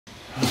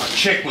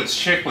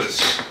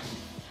checklist.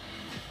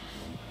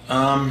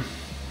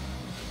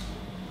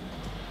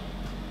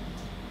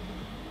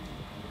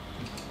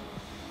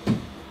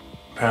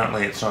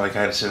 Apparently it's not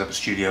okay to set up a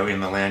studio in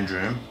the lounge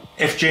room.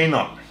 FG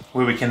knot,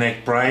 where we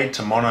connect braid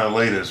to mono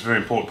leaders. Very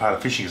important part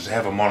of fishing is to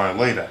have a mono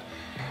leader.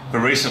 But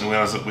recently when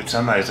I was at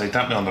Whitsundays, they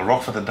dumped me on the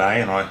rock for the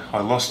day and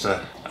I lost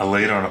a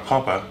leader and a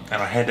popper,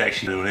 and I had to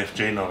actually do an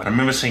FG knot. I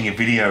remember seeing a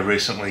video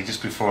recently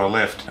just before I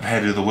left of how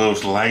to do the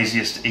world's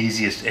laziest,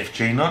 easiest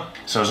FG knot.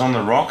 So I was on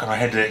the rock and I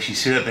had to actually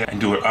sit out there and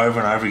do it over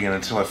and over again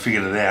until I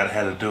figured it out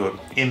how to do it.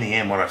 In the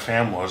end, what I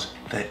found was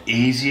the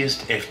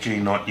easiest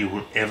FG knot you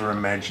would ever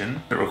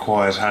imagine. It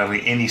requires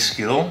hardly any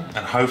skill,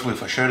 and hopefully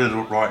if I showed it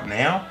right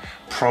now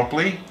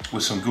properly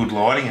with some good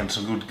lighting and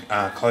some good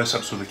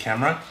close-ups with the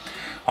camera,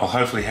 I'll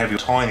hopefully have you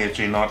tying the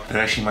FG knot that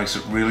actually makes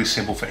it really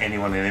simple for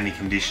anyone in any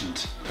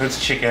conditions.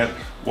 Let's check out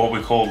what we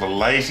call the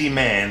lazy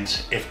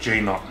man's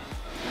FG knot.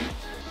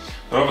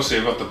 But obviously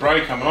I've got the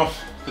braid coming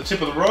off the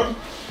tip of the rod,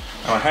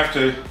 and I have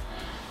to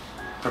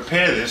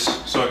prepare this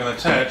so I can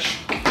attach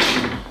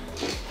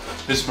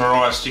this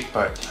Mariah stick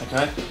bait,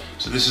 okay?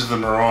 So this is the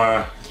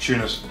Mariah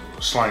tuna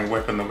slaying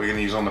weapon that we're going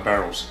to use on the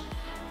barrels.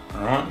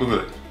 Alright, look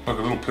at it, like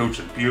a little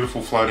pilchard,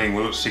 beautiful floating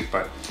little stick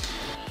bait.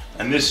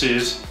 And this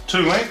is 2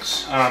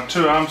 lengths,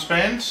 2 arm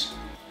spans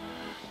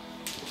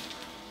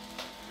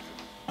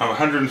of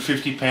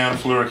 150 pound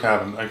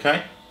fluorocarbon,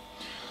 okay?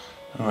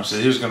 Alright, so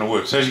here's going to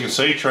work. So as you can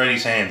see,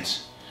 Trady's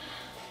hands.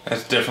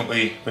 That's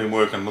definitely been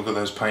working. Look at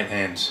those paint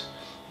hands.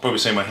 Probably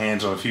seen my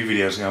hands on a few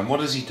videos going, what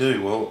does he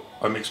do? Well,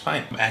 I mix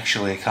paint. I'm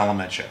actually a colour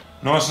matcher.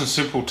 Nice and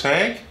simple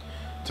tag.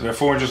 It's about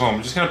 4 inches long.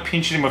 I'm just going to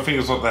pinch it in my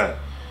fingers like that.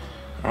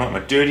 Alright, my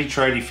dirty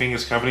Trady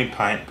fingers covered in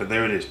paint, but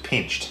there it is,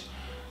 pinched.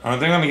 Alright,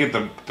 then I'm going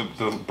to get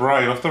the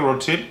braid off the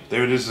rod tip.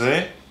 There it is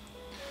there.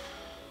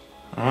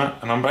 Alright,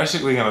 and I'm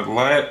basically going to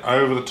lay it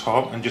over the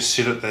top and just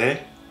sit it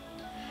there.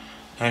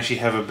 I actually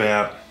have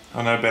about,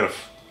 I know, about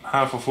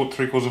half a foot,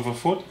 3/4 of a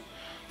foot.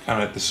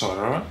 Coming at this side,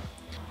 alright?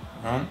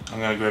 Alright, I'm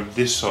going to grab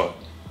this side.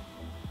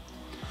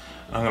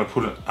 I'm going to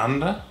put it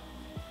under,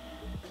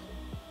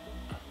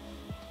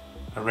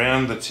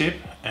 around the tip,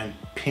 and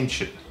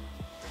pinch it.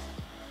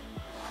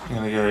 I'm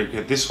going to go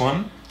get this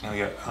one. I'm going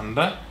to go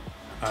under,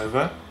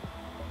 over,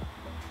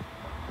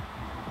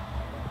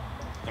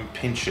 and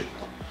pinch it.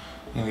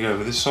 I'm going to go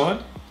over this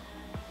side,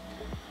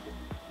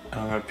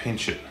 and I'm going to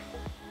pinch it.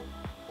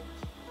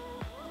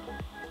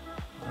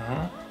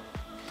 Alright,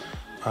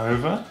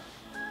 over,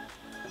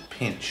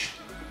 pinch,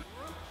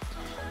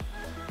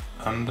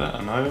 under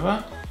and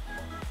over,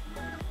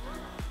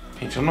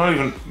 pinch. I'm not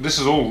even, this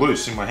is all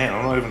loose in my hand,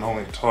 I'm not even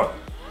holding it tight.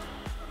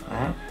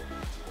 Alright.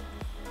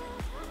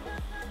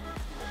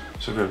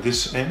 So grab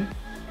this end,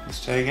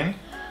 this tag end,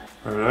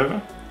 grab it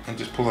over, and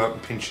just pull out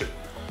and pinch it.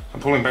 I'm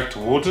pulling back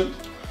towards it.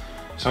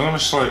 So I'm going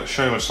to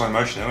show you in slow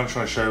motion now. I'm going to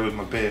try and show you with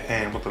my bare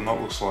hand what the knot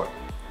looks like.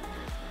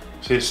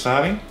 See it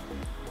starting?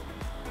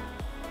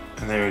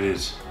 And there it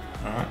is.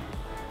 Alright.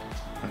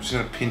 I'm just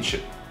going to pinch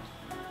it.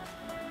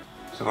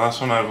 So the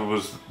last one over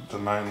was the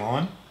main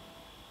line.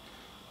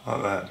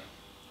 Like that.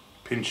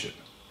 Pinch it.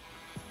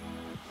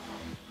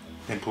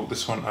 Then pull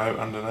this one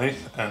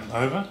underneath and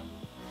over.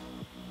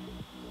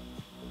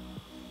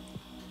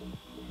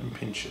 And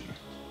pinch it.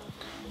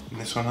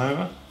 And this one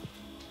over.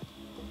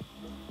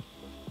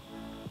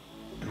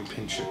 And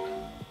pinch it.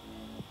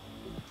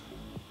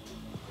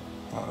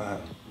 Like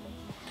that.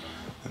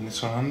 Then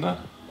this one under.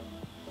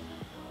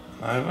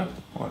 And over.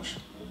 Watch.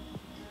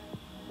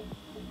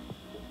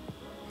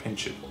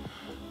 Pinch it.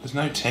 There's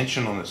no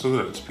tension on this. Look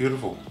at it. It's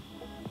beautiful.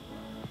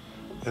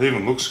 It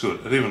even looks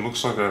good. It even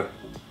looks like a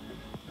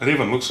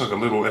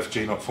little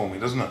FG knot for me,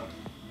 doesn't it?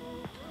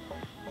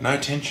 No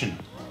tension.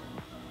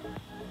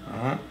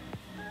 Alright.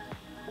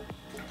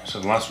 So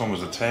the last one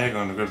was the tag.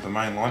 I'm going to go to the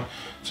main line.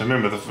 So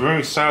remember, when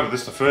we started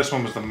this, the first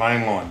one was the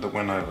main line that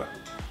went over.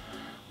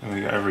 Then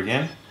we go over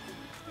again.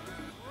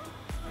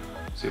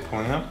 See it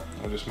pulling up?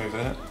 I'll just move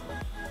that.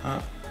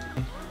 Alright.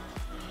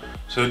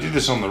 So I did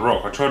this on the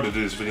rock. I tried to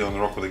do this video on the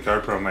rock with a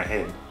GoPro on my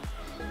head.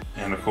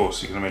 And of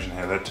course, you can imagine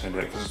how that turned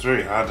out, because it's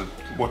very hard to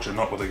watch a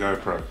knot with a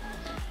GoPro.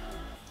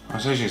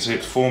 As you can see,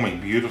 it's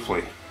forming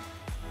beautifully.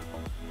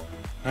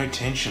 No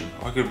tension.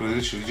 I could be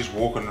literally just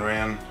walking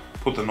around,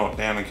 put the knot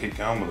down and keep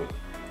going with it.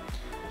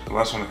 So the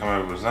last one to come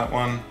over was that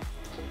one.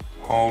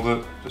 Hold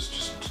it,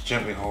 just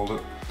gently hold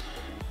it.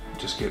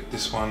 Just get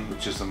this one,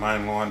 which is the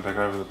main line, back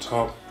over the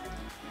top.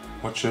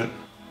 Watch it.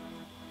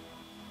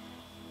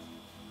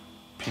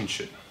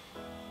 Pinch it.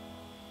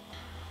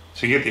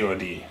 So you get the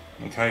idea.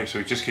 Okay, so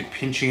we just keep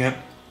pinching it.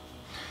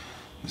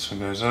 This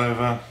one goes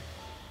over,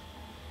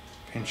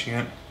 pinching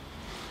it.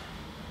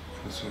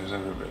 This one goes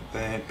over about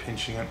there,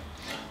 pinching it.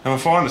 Now I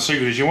find the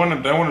secret is you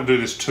don't want to do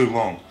this too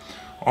long.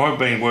 I've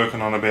been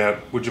working on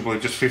about, would you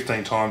believe, just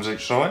 15 times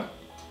each side.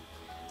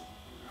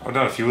 I've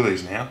done a few of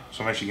these now,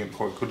 so I'm actually getting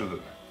quite good at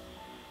it.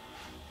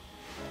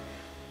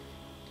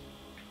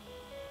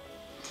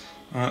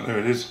 Alright, there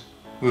it is.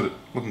 Look at it,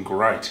 looking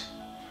great.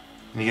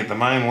 And you get the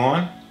main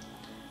line,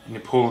 and you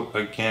pull it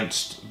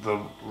against the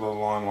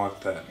line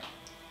like that.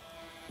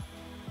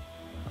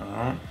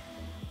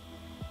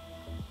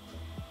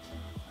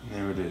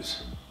 There it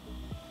is.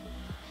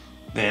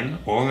 Then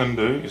all I'm going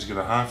to do is get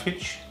a half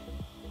hitch.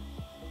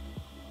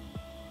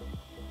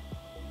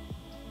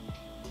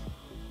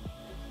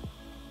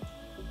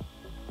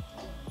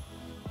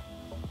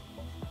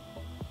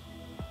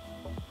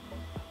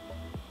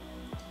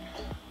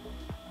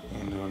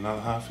 And do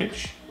another half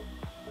hitch.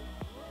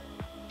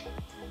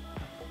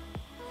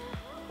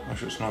 Make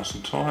sure it's nice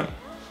and tight.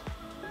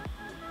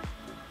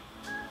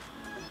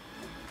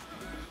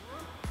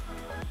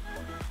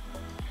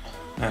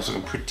 Now it's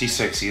looking pretty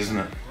sexy, isn't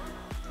it?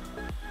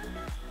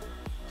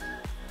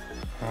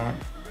 Alright.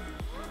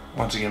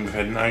 Once again, we've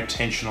had no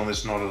tension on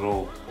this knot at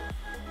all.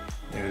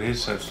 There it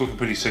is, so it's looking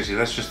pretty sexy.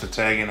 That's just the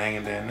tag in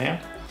hanging down now.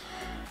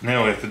 Now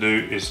all we have to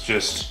do is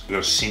just, we've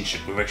got to cinch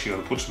it. We've actually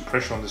got to put some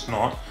pressure on this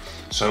knot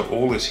so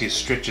all this here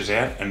stretches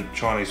out and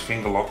Chinese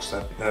finger locks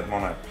that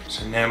mono.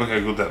 So now look how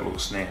good that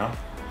looks now.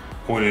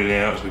 All we do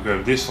now is we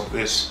grab this like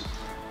this,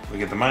 we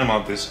get the main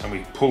like this, and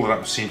we pull it up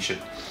and cinch it.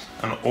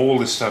 And all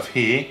this stuff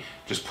here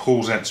just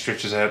pulls out and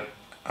stretches out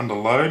under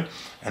load,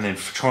 and then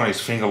Chinese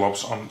finger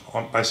locks on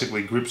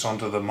basically grips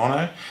onto the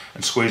mono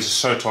and squeezes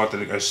so tight that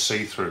it goes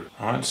see-through.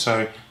 Alright,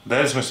 so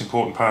that is the most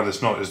important part of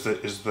this knot, is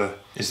the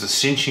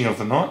cinching of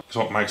the knot, is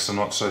what makes the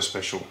knot so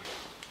special.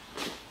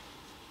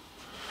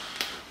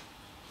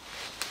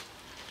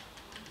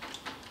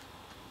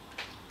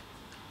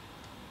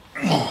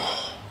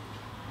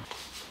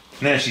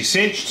 Now she's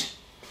cinched.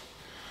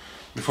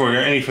 Before I go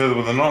any further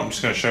with the knot, I'm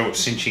just going to show what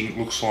cinching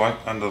looks like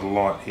under the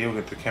light here.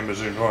 We'll get the camera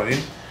zoomed right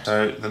in.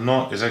 So the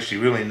knot is actually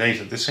really neat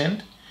at this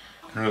end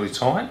and really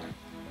tight.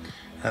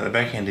 And at the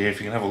back end here, if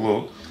you can have a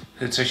look,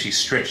 it's actually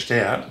stretched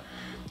out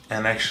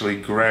and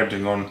actually grabbed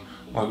and gone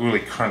like really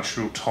crunched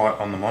real tight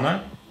on the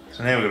mono.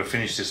 So now we've got to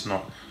finish this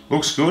knot.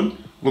 Looks good,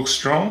 looks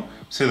strong.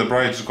 See the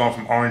braids have gone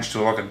from orange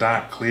to like a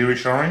dark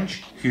clearish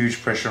orange.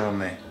 Huge pressure on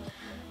there,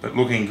 but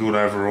looking good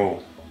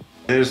overall.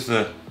 There's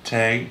the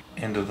tag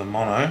end of the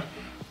mono.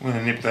 We're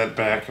going to nip that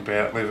back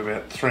leave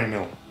about 3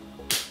 mil.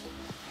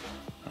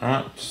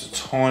 Alright, just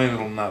a tiny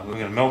little nub. We're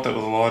going to melt that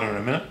with a lighter in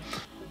a minute.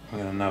 We're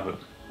going to nub it.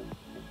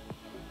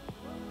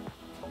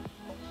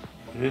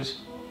 There it is.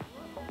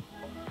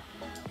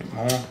 A bit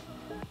more.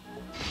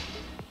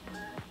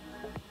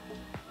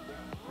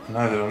 I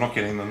know that I'm not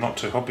getting the knot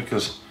too hot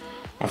because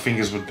my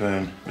fingers would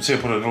burn. But see, I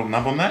put a little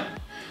nub on that.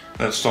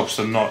 That stops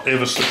the knot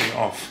ever slipping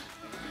off.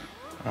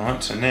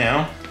 Alright, so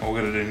now, what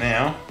we're going to do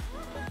now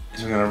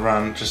is we're going to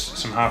run just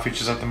some half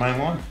hitches up the main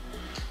line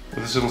with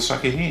this little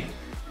sucker here.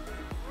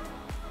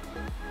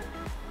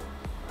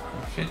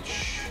 Half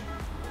hitch.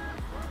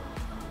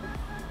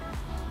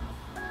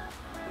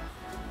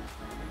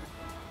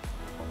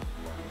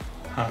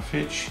 Half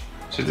hitch.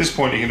 So at this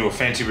point you can do a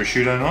fancy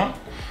prosciutto knot.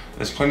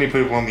 There's plenty of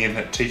people on the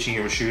internet teaching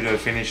you prosciutto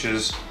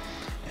finishes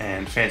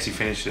and fancy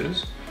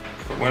finishes.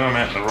 But when I'm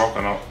out in the rock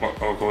and I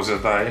was the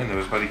other day and there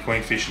was bloody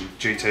queenfish and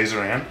GTs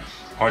around,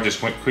 I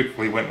just went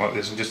like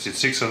this and just did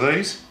 6 of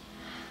these.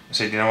 I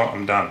said, you know what,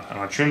 I'm done. And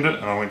I trimmed it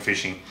and I went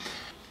fishing.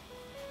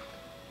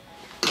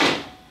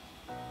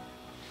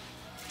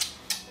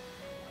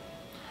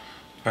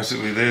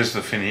 Basically, there's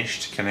the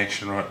finished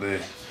connection right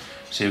there.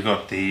 So you've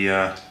got the,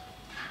 you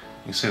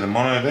can see the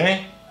mono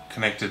there,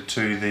 connected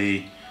to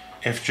the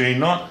FG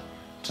knot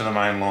to the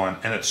main line.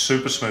 And it's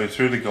super smooth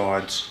through the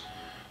guides.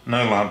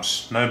 No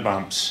lumps, no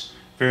bumps,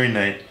 very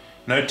neat,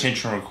 no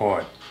tension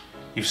required.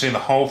 You've seen the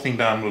whole thing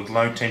done with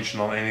low tension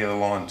on any of the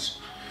lines.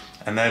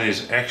 And that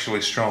is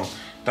actually strong.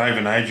 Dave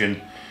and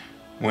Adrian,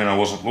 when I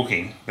wasn't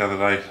looking the other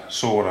day,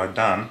 saw what I'd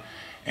done,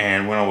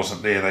 and when I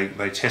wasn't there,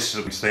 they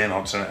tested it with their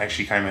knots and it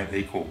actually came out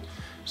equal.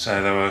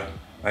 So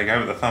they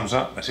gave it the thumbs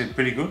up. They said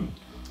pretty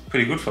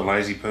good for a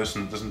lazy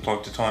person that doesn't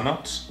like to tie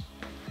knots.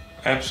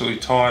 Absolutely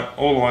tight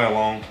all the way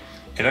along.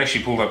 It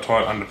actually pulled up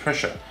tight under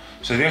pressure.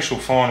 So the actual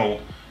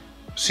final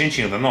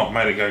cinching of the knot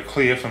made it go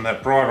clear from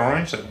that bright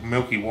orange, that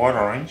milky white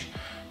orange,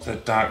 to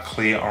that dark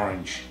clear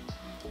orange,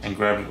 and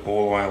grabbed it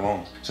all the way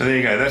along. So there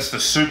you go, that's the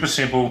super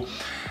simple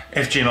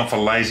FG knot for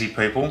lazy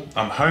people.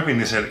 I'm hoping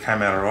this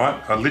came out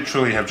alright. I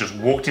literally have just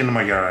walked into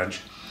my garage.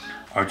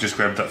 I've just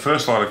grabbed that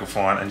first light I could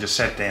find and just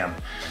sat down.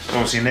 So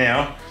obviously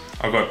now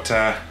I've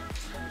got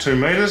 2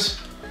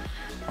 meters.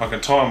 I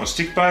can tie on my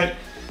stick bait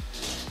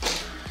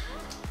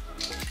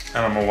and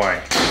I'm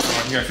away.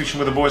 I can go fishing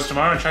with the boys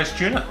tomorrow and chase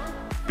tuna.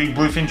 Big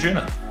bluefin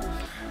tuna.